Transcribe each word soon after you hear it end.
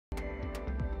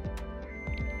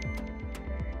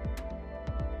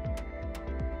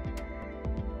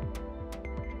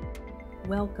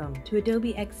Welcome to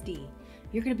Adobe Xd.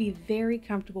 You're going to be very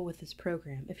comfortable with this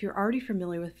program if you're already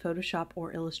familiar with Photoshop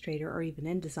or Illustrator or even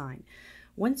InDesign.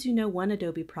 Once you know one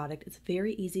Adobe product, it's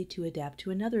very easy to adapt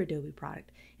to another Adobe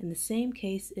product, and the same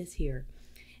case is here.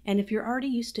 And if you're already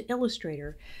used to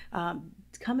Illustrator,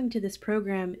 coming to this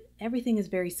program, everything is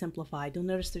very simplified. You'll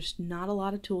notice there's not a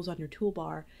lot of tools on your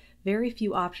toolbar, very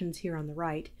few options here on the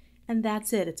right, and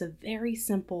that's it. It's a very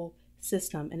simple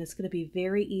system, and it's going to be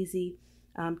very easy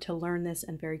to learn this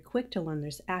and very quick to learn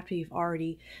this after you've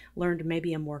already learned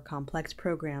maybe a more complex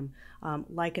program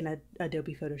like an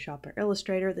Adobe Photoshop or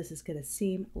Illustrator. This is going to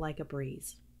seem like a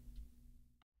breeze.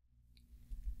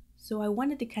 So I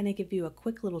wanted to kind of give you a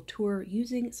quick little tour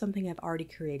using something I've already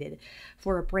created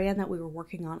for a brand that we were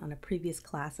working on a previous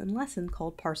class and lesson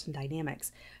called Parson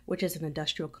Dynamics, which is an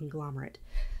industrial conglomerate.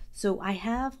 So I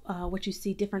have what you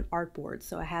see, different artboards.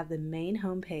 So I have the main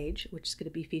home page, which is going to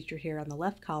be featured here on the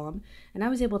left column, and I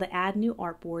was able to add new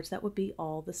artboards that would be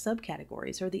all the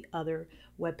subcategories or the other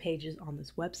web pages on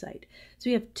this website. So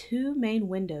you have two main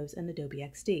windows in Adobe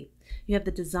Xd. You have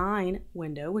the design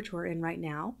window, which we're in right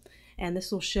now, and this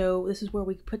will show, this is where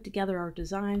we put together our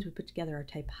designs, we put together our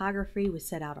typography, we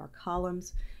set out our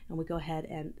columns, and we go ahead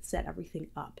and set everything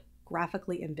up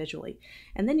graphically and visually.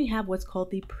 And then you have what's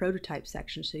called the prototype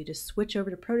section. So you just switch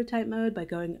over to prototype mode by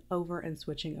going over and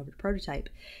switching over to prototype.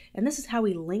 And this is how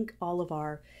we link all of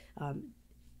our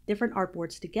different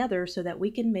artboards together so that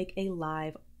we can make a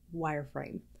live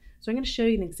wireframe. So I'm going to show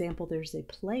you an example. There's a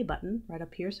play button right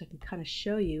up here so I can kind of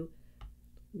show you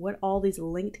what all these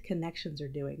linked connections are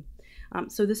doing.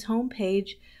 So this home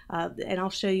page, and I'll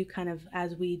show you kind of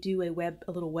as we do a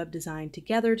little web design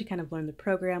together to kind of learn the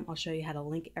program. I'll show you how to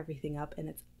link everything up, and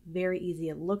it's very easy.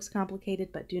 It looks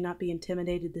complicated, but do not be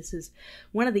intimidated. This is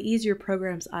one of the easier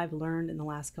programs I've learned in the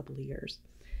last couple of years.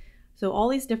 So all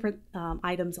these different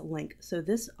items link. So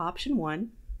this option 1,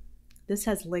 this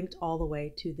has linked all the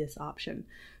way to this option.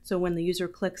 So when the user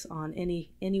clicks on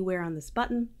anywhere on this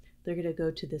button, they're going to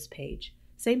go to this page.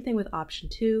 Same thing with option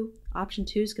 2. Option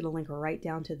 2 is going to link right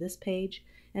down to this page,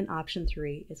 and option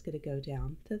 3 is going to go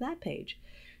down to that page.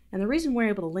 And the reason we're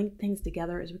able to link things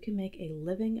together is we can make a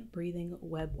living, breathing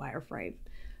web wireframe.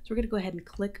 So we're going to go ahead and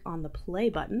click on the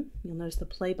play button. You'll notice the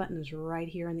play button is right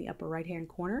here in the upper right hand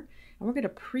corner, and we're going to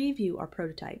preview our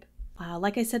prototype.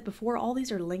 Like I said before, all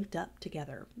these are linked up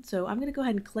together. So I'm going to go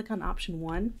ahead and click on option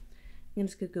 1. I'm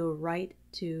just going to go right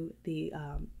to the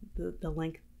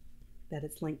link that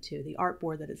it's linked to, the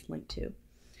artboard that it's linked to.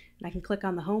 And I can click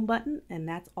on the home button, and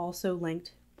that's also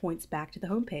linked, points back to the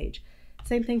home page.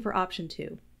 Same thing for option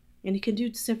 2. And you can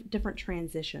do different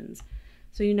transitions.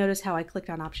 So you notice how I clicked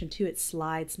on option 2, it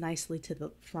slides nicely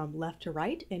from left to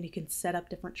right, and you can set up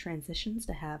different transitions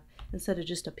to have, instead of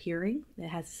just appearing, it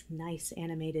has this nice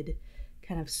animated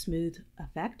kind of smooth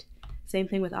effect. Same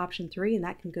thing with option 3, and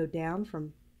that can go down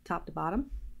from top to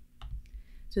bottom.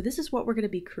 So this is what we're going to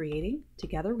be creating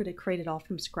together. We're going to create it all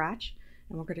from scratch,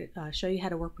 and we're going to show you how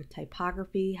to work with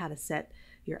typography, how to set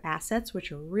your assets,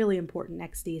 which are really important.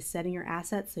 XD is setting your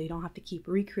assets so you don't have to keep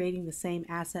recreating the same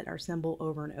asset or symbol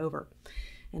over and over.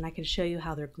 And I can show you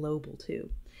how they're global too.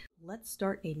 Let's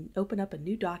start and open up a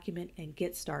new document and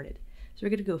get started. So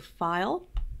we're going to go File.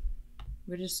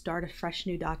 We're going to start a fresh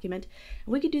new document.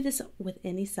 And we could do this with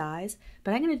any size,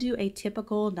 but I'm going to do a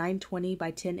typical 920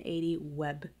 by 1080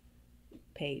 web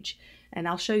page, and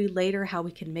I'll show you later how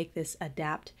we can make this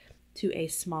adapt to a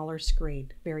smaller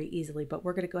screen very easily. But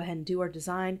we're going to go ahead and do our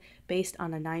design based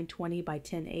on a 920 by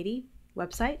 1080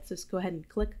 website. So just go ahead and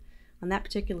click on that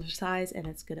particular size, and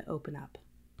it's going to open up.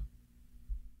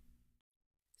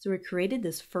 So we created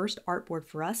this first artboard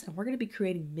for us, and we're going to be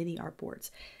creating mini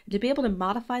artboards. And to be able to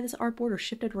modify this artboard or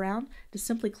shift it around, just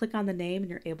simply click on the name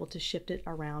and you're able to shift it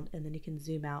around, and then you can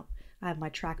zoom out. I have my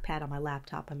trackpad on my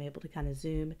laptop. I'm able to kind of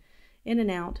zoom in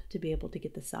and out to be able to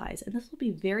get the size. And this will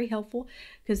be very helpful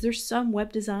because there's some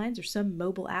web designs or some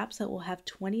mobile apps that will have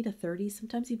 20 to 30,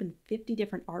 sometimes even 50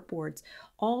 different artboards,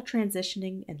 all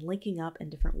transitioning and linking up in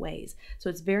different ways.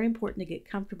 So it's very important to get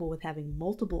comfortable with having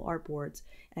multiple artboards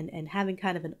and having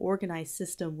kind of an organized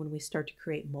system when we start to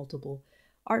create multiple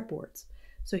artboards.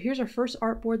 So here's our first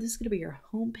artboard. This is going to be your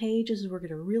home page. This is where we're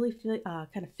going to really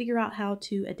kind of figure out how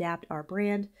to adapt our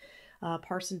brand,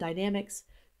 Parson Dynamics,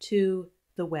 to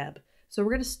the web. So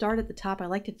we're going to start at the top. I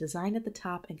like to design at the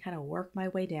top and kind of work my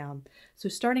way down. So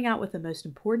starting out with the most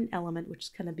important element, which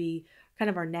is going to be kind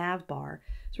of our nav bar.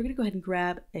 So we're going to go ahead and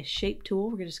grab a shape tool.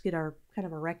 We're going to just get our kind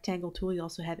of a rectangle tool. You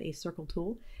also have a circle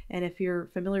tool. And if you're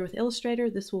familiar with Illustrator,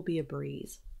 this will be a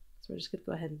breeze. So we're just going to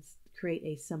go ahead and create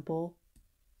a simple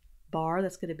bar.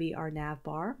 That's going to be our nav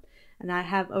bar. And I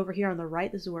have over here on the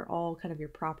right, this is where all kind of your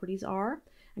properties are.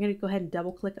 I'm going to go ahead and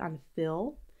double click on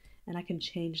fill, and I can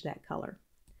change that color.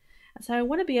 So I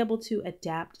want to be able to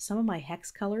adapt some of my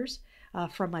hex colors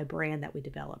from my brand that we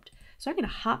developed. So I'm going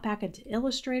to hop back into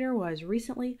Illustrator where I was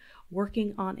recently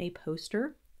working on a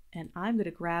poster, and I'm going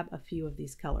to grab a few of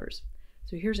these colors.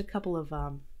 So here's a couple of,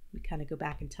 we kind of go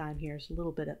back in time here. It's a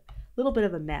little bit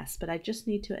of a mess, but I just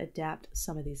need to adapt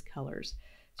some of these colors.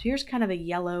 So here's kind of a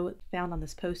yellow found on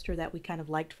this poster that we kind of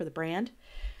liked for the brand.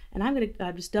 And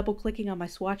I'm just double clicking on my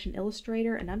swatch in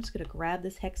Illustrator, and I'm just going to grab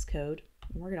this hex code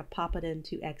and we're going to pop it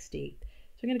into Xd.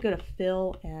 So we're going to go to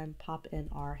fill and pop in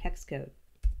our hex code.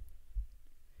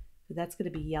 So that's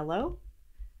going to be yellow,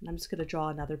 and I'm just going to draw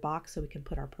another box so we can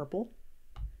put our purple.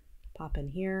 Pop in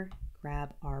here,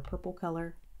 grab our purple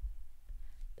color,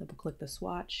 double click the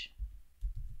swatch,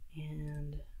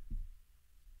 and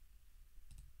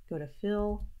go to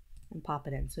fill and pop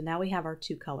it in. So now we have our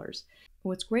two colors.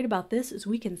 What's great about this is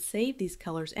we can save these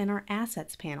colors in our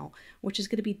assets panel, which is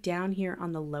going to be down here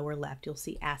on the lower left. You'll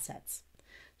see assets.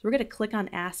 So we're going to click on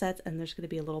assets, and there's going to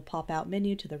be a little pop-out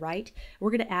menu to the right.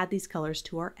 We're going to add these colors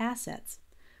to our assets.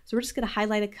 So we're just going to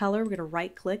highlight a color. We're going to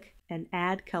right click and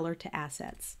add color to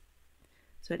assets.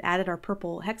 So it added our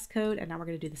purple hex code, and now we're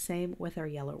going to do the same with our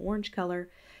yellow orange color,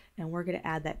 and we're going to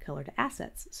add that color to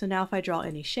assets. So now if I draw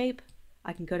any shape,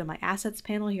 I can go to my assets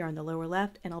panel here on the lower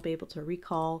left, and I'll be able to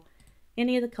recall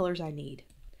any of the colors I need.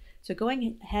 So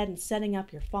going ahead and setting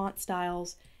up your font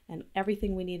styles and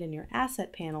everything we need in your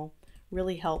asset panel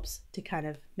really helps to kind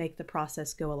of make the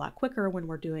process go a lot quicker when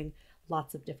we're doing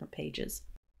lots of different pages.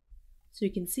 So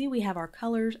you can see we have our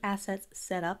colors, assets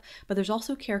set up, but there's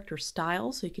also character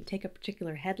styles. So you can take a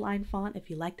particular headline font if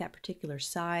you like that particular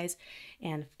size,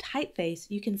 and typeface,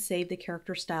 you can save the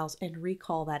character styles and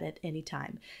recall that at any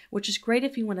time, which is great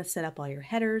if you want to set up all your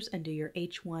headers and do your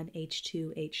H1,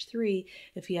 H2, H3.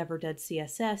 If you ever did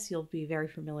CSS, you'll be very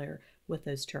familiar with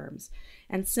those terms.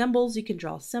 And symbols, you can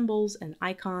draw symbols and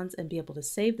icons and be able to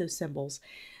save those symbols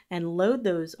and load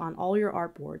those on all your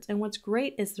artboards. And what's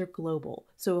great is they're global.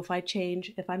 So if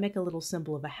I make a little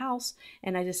symbol of a house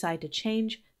and I decide to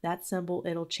change that symbol,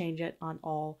 it'll change it on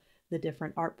all the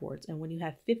different artboards. And when you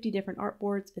have 50 different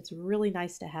artboards, it's really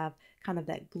nice to have kind of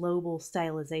that global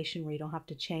stylization where you don't have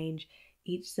to change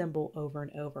each symbol over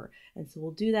and over. And so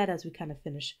we'll do that as we kind of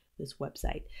finish this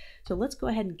website. So let's go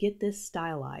ahead and get this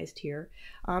stylized here.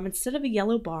 Instead of a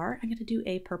yellow bar, I'm going to do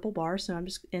a purple bar. So I'm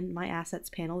just in my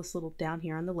assets panel, this little down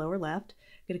here on the lower left.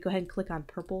 I'm going to go ahead and click on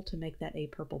purple to make that a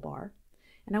purple bar.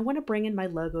 And I want to bring in my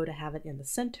logo to have it in the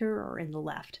center or in the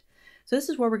left. So this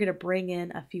is where we're going to bring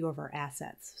in a few of our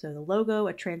assets. So the logo,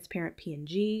 a transparent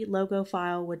PNG logo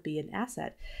file would be an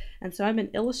asset. And so I'm in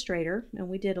Illustrator, and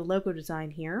we did a logo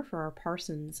design here for our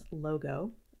Parsons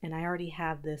logo. And I already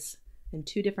have this in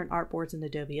two different artboards in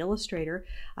Adobe Illustrator.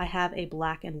 I have a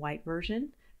black and white version,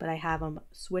 but I have them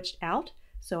switched out.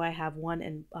 So I have one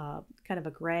in kind of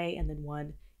a gray and then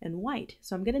one in white.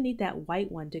 So I'm going to need that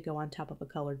white one to go on top of a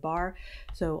colored bar.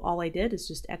 So all I did is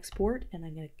just export, and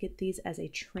I'm going to get these as a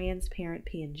transparent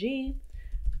PNG.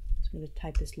 So I'm going to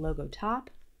type this logo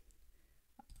top.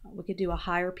 We could do a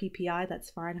higher PPI, that's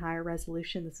fine, higher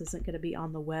resolution. This isn't going to be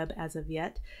on the web as of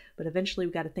yet, but eventually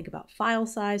we've got to think about file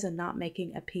size and not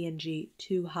making a PNG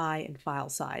too high in file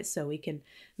size, so we can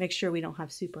make sure we don't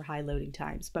have super high loading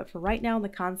times. But for right now in the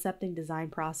concepting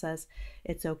design process,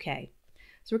 it's okay.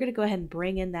 So we're going to go ahead and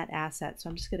bring in that asset. So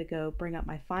I'm just going to go bring up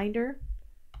my Finder.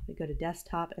 We go to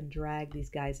Desktop and drag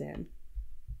these guys in.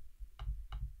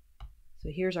 So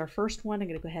here's our first one. I'm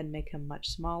going to go ahead and make him much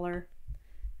smaller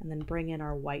and then bring in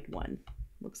our white one.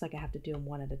 Looks like I have to do them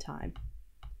one at a time.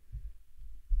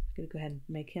 I'm going to go ahead and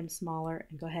make him smaller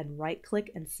and go ahead and right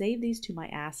click and save these to my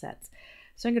assets.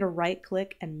 So I'm going to right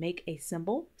click and make a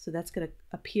symbol. So that's going to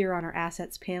appear on our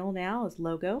assets panel now as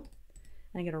logo.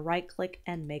 I'm going to right click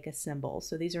and make a symbol.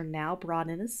 So these are now brought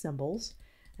in as symbols,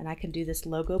 and I can do this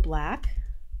logo black,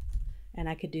 and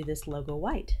I could do this logo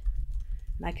white.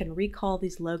 And I can recall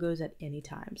these logos at any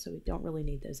time, so we don't really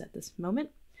need those at this moment.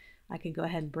 I can go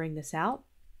ahead and bring this out,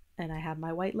 and I have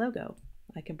my white logo.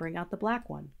 I can bring out the black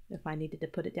one if I needed to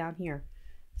put it down here.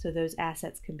 So those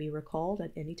assets can be recalled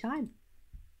at any time.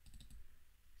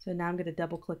 So now I'm going to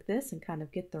double click this and kind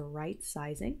of get the right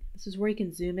sizing. This is where you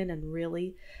can zoom in and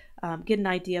really get an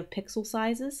idea of pixel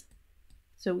sizes.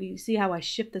 So you see how I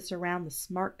shift this around, the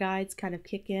smart guides kind of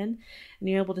kick in, and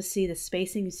you're able to see the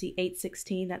spacing. You see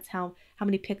 816, that's how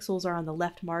many pixels are on the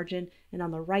left margin, and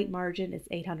on the right margin it's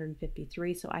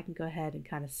 853. So I can go ahead and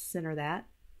kind of center that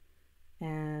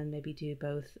and maybe do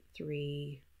both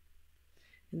 3.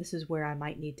 And this is where I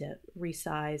might need to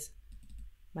resize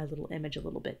my little image a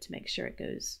little bit to make sure it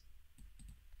goes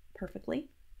perfectly.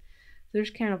 there's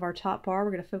kind of our top bar.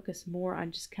 We're going to focus more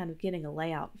on just kind of getting a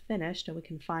layout finished, and we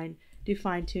can do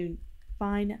fine-tune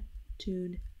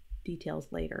details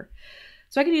later.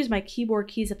 So I can use my keyboard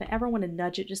keys if I ever want to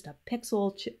nudge it just a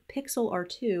pixel or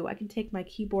two. I can take my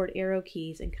keyboard arrow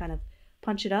keys and kind of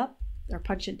punch it up or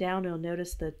punch it down, and you'll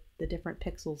notice the different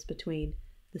pixels between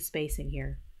the spacing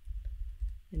here.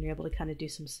 And you're able to kind of do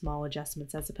some small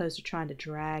adjustments as opposed to trying to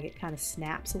drag. It kind of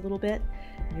snaps a little bit,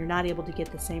 and you're not able to get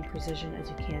the same precision as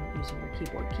you can using your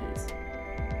keyboard keys.